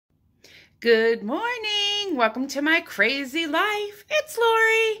Good morning. Welcome to my crazy life. It's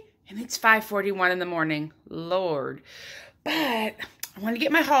Lori, and it's 5:41 in the morning. Lord. But I want to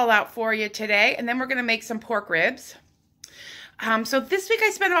get my haul out for you today, and then we're going to make some pork ribs. So this week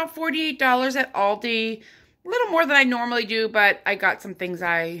I spent about $48 at Aldi. A little more than I normally do, but I got some things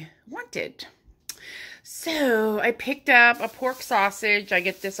I wanted. So I picked up a pork sausage. I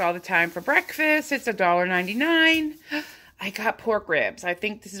get this all the time for breakfast. It's $1.99. I got pork ribs. I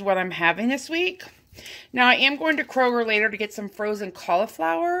think this is what I'm having this week. Now, I am going to Kroger later to get some frozen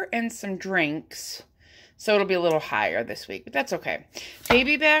cauliflower and some drinks. So it'll be a little higher this week, but that's okay.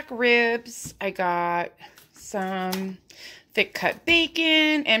 Baby back ribs. I got some thick cut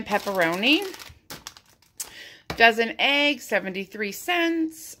bacon and pepperoni. Dozen eggs, 73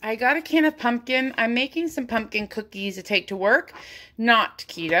 cents. I got a can of pumpkin. I'm making some pumpkin cookies to take to work. Not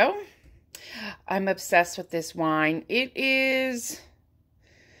keto. I'm obsessed with this wine. It's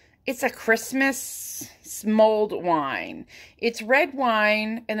a Christmas mulled wine. It's red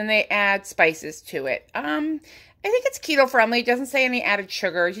wine, and then they add spices to it. I think it's keto friendly. It doesn't say any added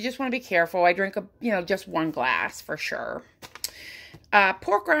sugars. You just want to be careful. I drink just one glass for sure.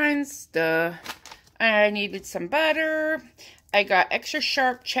 Pork rinds, duh. I needed some butter. I got extra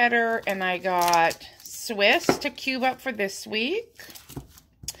sharp cheddar, and I got Swiss to cube up for this week.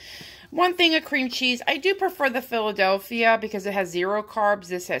 One thing of cream cheese. I do prefer the Philadelphia because it has 0 carbs.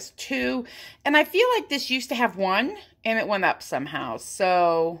 This has 2. And I feel like this used to have 1 and it went up somehow.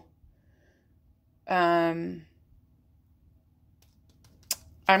 So, I'm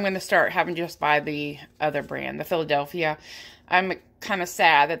going to start having just buy the other brand, the Philadelphia. I'm kind of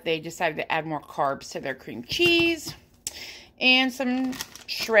sad that they decided to add more carbs to their cream cheese. And some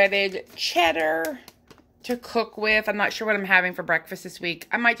shredded cheddar to cook with. I'm not sure what I'm having for breakfast this week.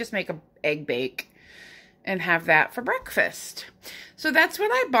 I might just make an egg bake and have that for breakfast. So that's what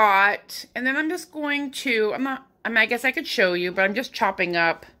I bought. And then I'm just going to, I guess I could show you, but I'm just chopping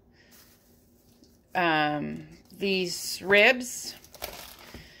up these ribs.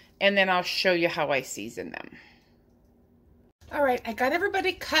 And then I'll show you how I season them. All right, I got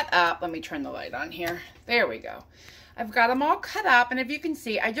everybody cut up. Let me turn the light on here. There we go. I've got them all cut up, and if you can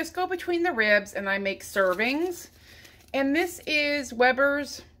see, I just go between the ribs and I make servings. And this is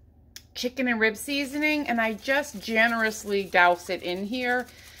Weber's chicken and rib seasoning, and I just generously douse it in here.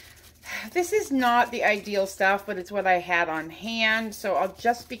 This is not the ideal stuff, but it's what I had on hand, so I'll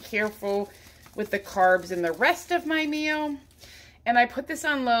just be careful with the carbs in the rest of my meal. And I put this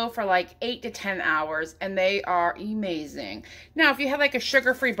on low for like 8 to 10 hours, and they are amazing. Now, if you have like a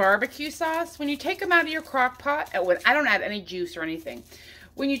sugar-free barbecue sauce, when you take them out of your crock pot, I don't add any juice or anything.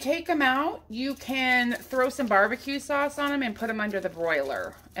 When you take them out, you can throw some barbecue sauce on them and put them under the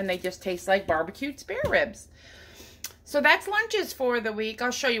broiler. And they just taste like barbecued spare ribs. So that's lunches for the week.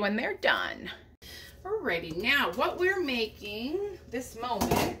 I'll show you when they're done. Alrighty, now what we're making this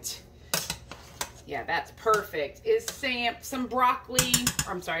moment... Yeah, that's perfect. Is some broccoli,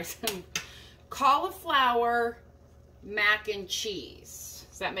 some cauliflower mac and cheese.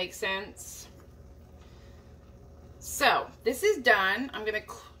 Does that make sense? So, this is done. I'm going to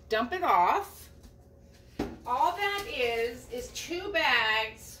dump it off. All that is 2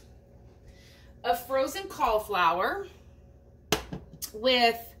 bags of frozen cauliflower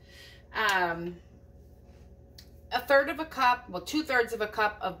with 1/3 of a cup, well, 2/3 of a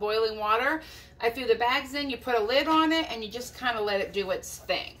cup of boiling water. I threw the bags in, you put a lid on it, and you just kind of let it do its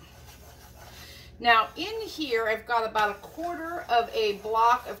thing. Now, in here, I've got about 1/4 of a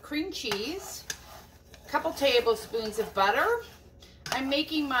block of cream cheese, a couple tablespoons of butter. I'm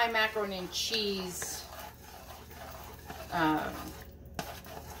making my macaroni and cheese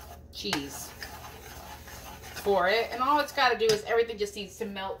for it, and all it's got to do is everything just needs to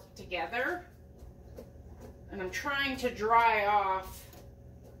melt together. And I'm trying to dry off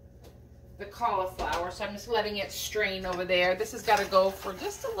the cauliflower, so I'm just letting it strain over there. This has got to go for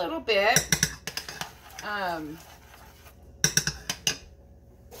just a little bit. I'm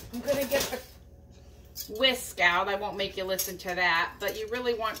going to get the whisk out. I won't make you listen to that, but you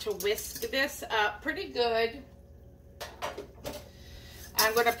really want to whisk this up pretty good.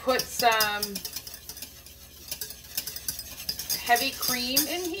 I'm going to put some heavy cream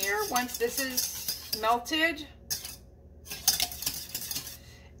in here once this is melted,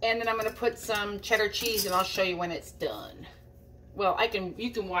 and then I'm going to put some cheddar cheese, and I'll show you when it's done. Well,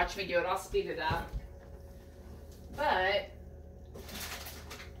 you can watch me do it. I'll speed it up. But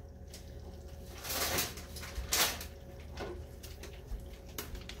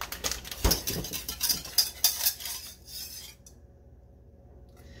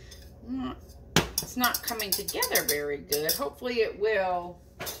it's not coming together very good. Hopefully it will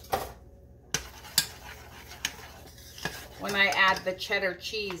add the cheddar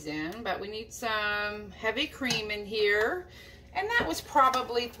cheese in, but we need some heavy cream in here. And that was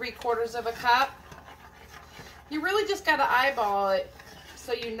probably 3/4 of a cup. You really just got to eyeball it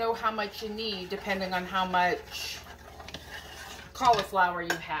so you know how much you need depending on how much cauliflower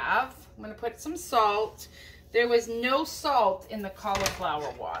you have. I'm going to put some salt. There was no salt in the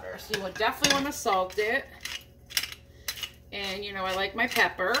cauliflower water, so you would definitely want to salt it. And you know, I like my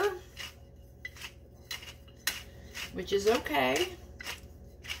pepper, which is okay.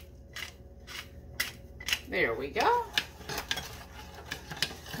 There we go.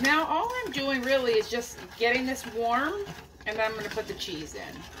 Now all I'm doing really is just getting this warm, and then I'm going to put the cheese in.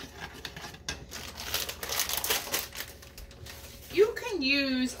 You can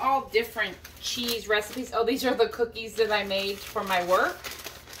use all different cheese recipes. Oh, these are the cookies that I made for my work.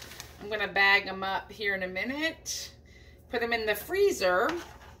 I'm going to bag them up here in a minute. Put them in the freezer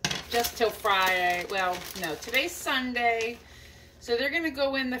just till Friday. Well, no, today's Sunday. So they're going to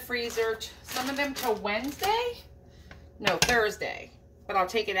go in the freezer, some of them till Wednesday. No, Thursday. But I'll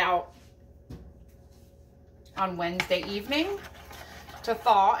take it out on Wednesday evening to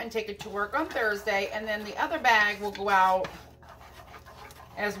thaw and take it to work on Thursday. And then the other bag will go out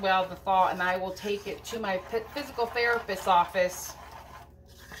as well to thaw, and I will take it to my physical therapist's office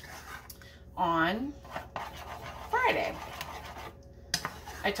on Friday.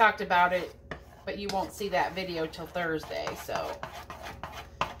 I talked about it, but you won't see that video till Thursday, so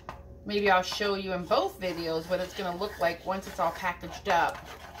maybe I'll show you in both videos what it's going to look like once it's all packaged up.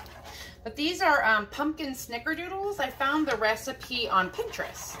 But these are pumpkin snickerdoodles. I found the recipe on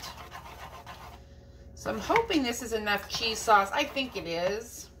Pinterest. So I'm hoping this is enough cheese sauce. I think it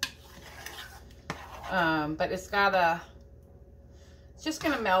is. But it's just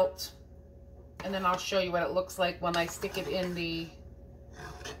going to melt. And then I'll show you what it looks like when I stick it in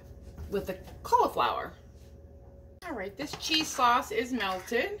with the cauliflower. All right, this cheese sauce is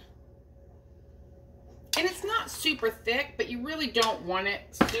melted. And it's not super thick, but you really don't want it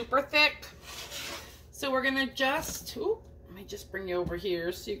super thick. So we're gonna just, let me just bring you over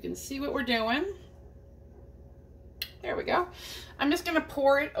here so you can see what we're doing. There we go. I'm just gonna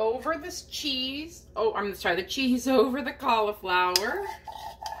pour it over this cheese. Oh, I'm sorry, the cheese over the cauliflower.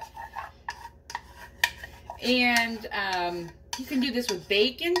 And you can do this with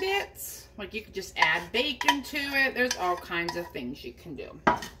bacon bits. Like you could just add bacon to it. There's all kinds of things you can do.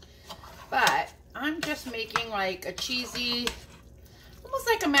 But I'm just making like a cheesy, almost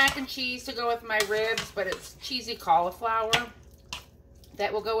like a mac and cheese to go with my ribs, but it's cheesy cauliflower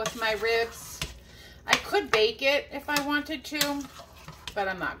that will go with my ribs. I could bake it if I wanted to, but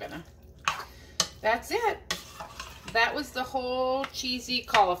I'm not gonna. That's it. That was the whole cheesy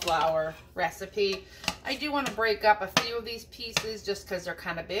cauliflower recipe. I do want to break up a few of these pieces just because they're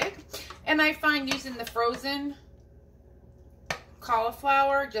kind of big. And I find using the frozen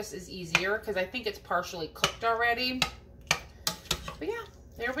cauliflower just is easier because I think it's partially cooked already. But yeah,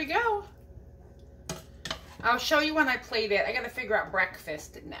 there we go. I'll show you when I plate it. I got to figure out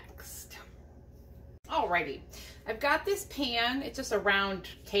breakfast next. Alrighty, I've got this pan. It's just a round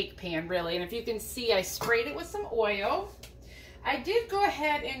cake pan really, and if you can see, I sprayed it with some oil. I did go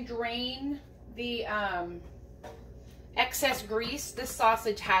ahead and drain the excess grease. This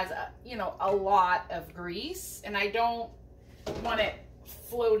sausage has a lot of grease, and I don't want it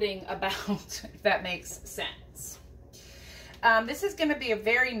floating about, if that makes sense. This is going to be a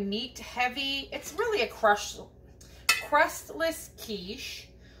very meat heavy, it's really a crustless quiche,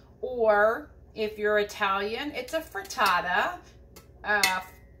 or if you're Italian, it's a frittata.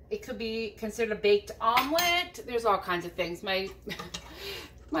 It could be considered a baked omelet. There's all kinds of things. My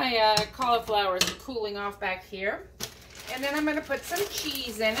cauliflower is cooling off back here. And then I'm going to put some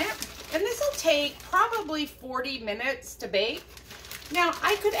cheese in it. And this will take probably 40 minutes to bake. Now,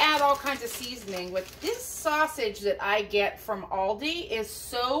 I could add all kinds of seasoning. With this sausage that I get from Aldi is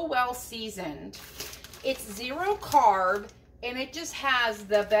so well seasoned. It's 0 carb, and it just has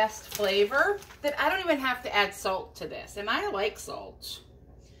the best flavor that I don't even have to add salt to this. And I like salt.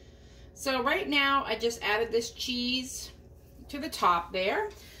 So right now, I just added this cheese to the top there.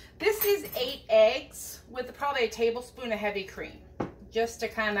 This is 8 eggs with probably a tablespoon of heavy cream, just to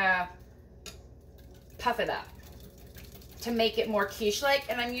kind of puff it up to make it more quiche-like.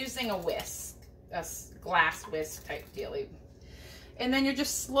 And I'm using a whisk, a glass whisk type dealie. And then you're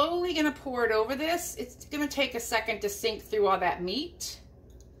just slowly going to pour it over this. It's going to take a second to sink through all that meat.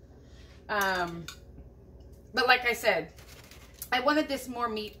 But like I said, I wanted this more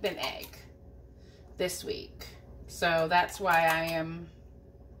meat than egg this week. So that's why I am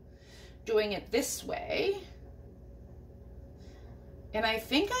doing it this way. And I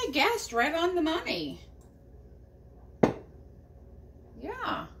think I guessed right on the money.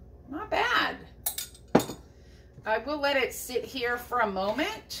 Yeah, not bad. I will let it sit here for a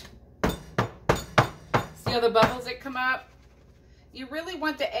moment. See all the bubbles that come up? You really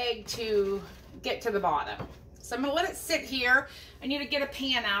want the egg to get to the bottom. So I'm gonna let it sit here. I need to get a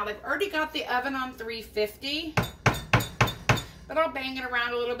pan out. I've already got the oven on 350, but I'll bang it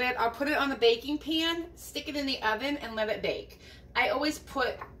around a little bit. I'll put it on the baking pan, stick it in the oven, and let it bake. I always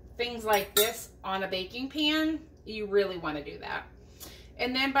put things like this on a baking pan. You really want to do that.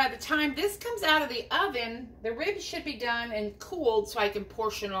 And then by the time this comes out of the oven, the ribs should be done and cooled so I can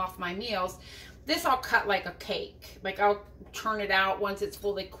portion off my meals. This I'll cut like a cake. Like I'll turn it out once it's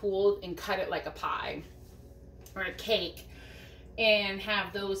fully cooled and cut it like a pie or a cake and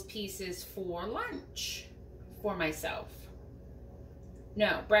have those pieces for lunch for myself.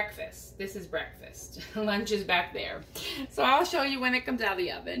 No, breakfast. This is breakfast. Lunch is back there. So I'll show you when it comes out of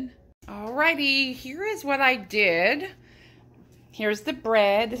the oven. Alrighty, here is what I did. Here's the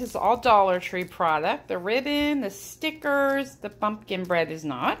bread. This is all Dollar Tree product. The ribbon, the stickers, the pumpkin bread is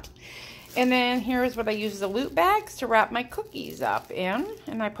not. And then here's what I use the loot bags to wrap my cookies up in.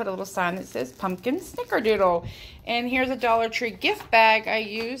 And I put a little sign that says pumpkin snickerdoodle. And here's a Dollar Tree gift bag I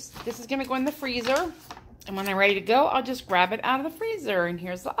used. This is going to go in the freezer. And when I'm ready to go, I'll just grab it out of the freezer. And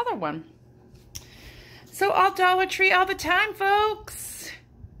here's the other one. So all Dollar Tree all the time, folks.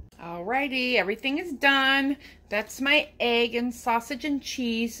 Alrighty, everything is done. That's my egg and sausage and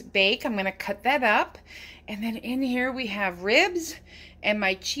cheese bake. I'm going to cut that up. And then in here we have ribs and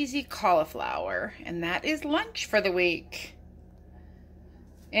my cheesy cauliflower. And that is lunch for the week.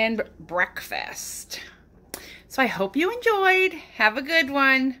 And breakfast. So I hope you enjoyed. Have a good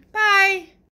one. Bye.